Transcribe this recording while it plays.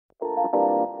So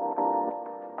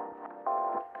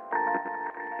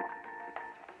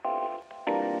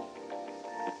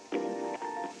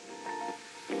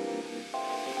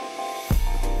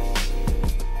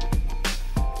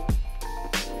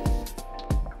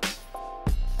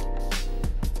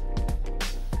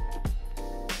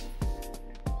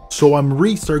I'm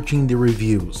researching the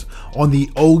reviews on the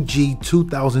OG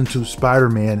 2002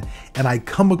 Spider-Man and I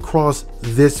come across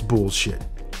this bullshit.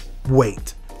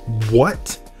 Wait,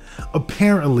 what?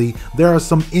 Apparently, there are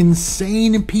some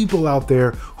insane people out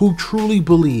there who truly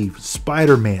believe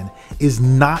Spider-Man is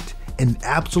not an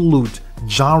absolute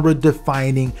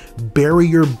genre-defining,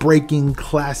 barrier-breaking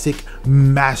classic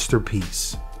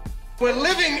masterpiece. We're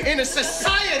living in a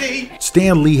society.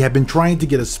 Stan Lee had been trying to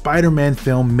get a Spider-Man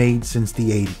film made since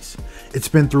the 80s. It's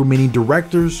been through many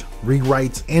directors,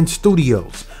 rewrites, and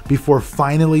studios before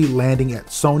finally landing at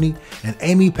Sony, and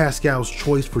Amy Pascal's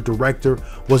choice for director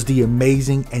was the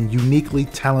amazing and uniquely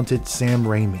talented Sam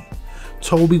Raimi.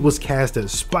 Tobey was cast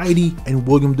as Spidey and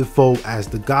William Dafoe as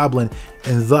the Goblin,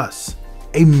 and thus,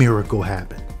 a miracle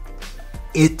happened.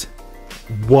 It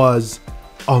was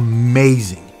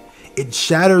amazing. It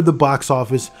shattered the box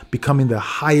office, becoming the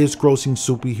highest grossing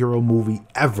superhero movie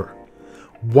ever.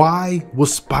 Why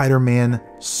was Spider-Man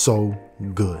so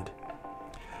good?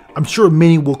 I'm sure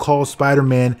many will call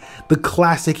Spider-Man the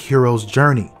classic hero's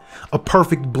journey, a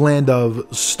perfect blend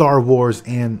of Star Wars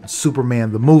and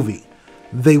Superman the movie.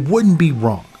 They wouldn't be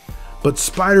wrong, but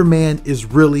Spider-Man is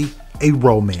really a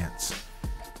romance.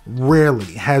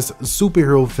 Rarely has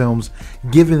superhero films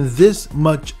given this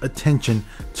much attention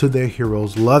to their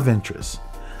hero's love interest.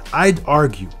 I'd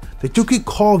argue that you could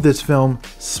call this film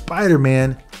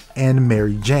Spider-Man and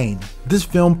Mary Jane. This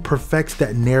film perfects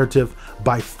that narrative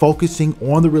by focusing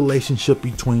on the relationship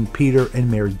between Peter and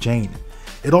Mary Jane.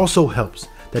 It also helps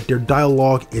that their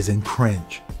dialogue isn't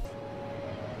cringe.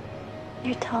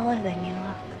 You're taller than you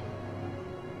look.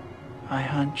 I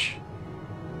hunch.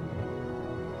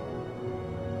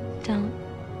 Don't.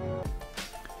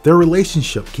 Their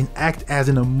relationship can act as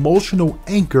an emotional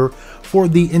anchor for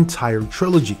the entire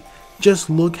trilogy. Just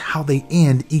look how they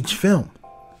end each film.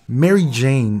 Mary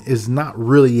Jane is not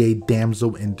really a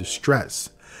damsel in distress.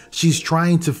 She's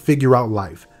trying to figure out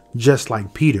life, just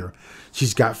like Peter.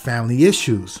 She's got family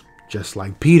issues, just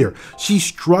like Peter. She's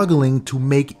struggling to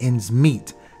make ends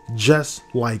meet, just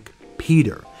like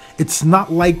Peter. It's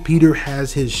not like Peter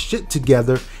has his shit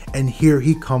together and here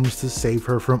he comes to save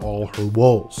her from all her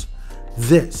woes.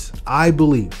 This, I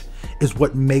believe, is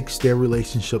what makes their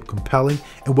relationship compelling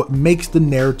and what makes the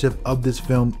narrative of this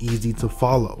film easy to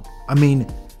follow. I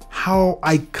mean, how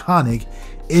iconic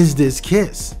is this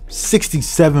kiss?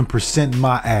 67%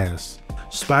 my ass.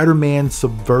 Spider-Man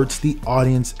subverts the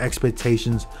audience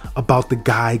expectations about the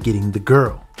guy getting the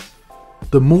girl.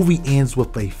 The movie ends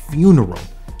with a funeral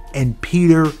and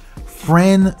Peter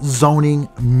friend-zoning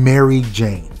Mary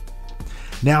Jane.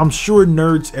 Now I'm sure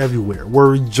nerds everywhere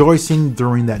were rejoicing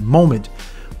during that moment,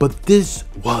 but this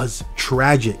was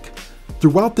tragic.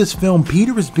 Throughout this film,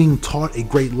 Peter is being taught a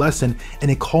great lesson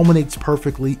and it culminates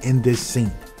perfectly in this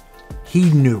scene. He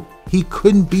knew he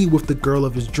couldn't be with the girl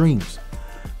of his dreams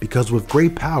because with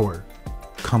great power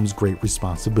comes great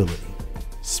responsibility.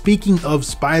 Speaking of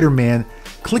Spider-Man,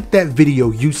 click that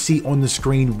video you see on the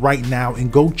screen right now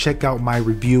and go check out my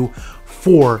review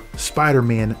for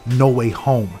Spider-Man No Way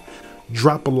Home.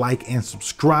 Drop a like and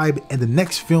subscribe, and the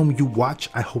next film you watch,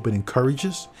 I hope it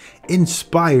encourages,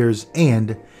 inspires,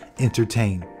 and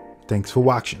entertains. Thanks for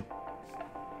watching.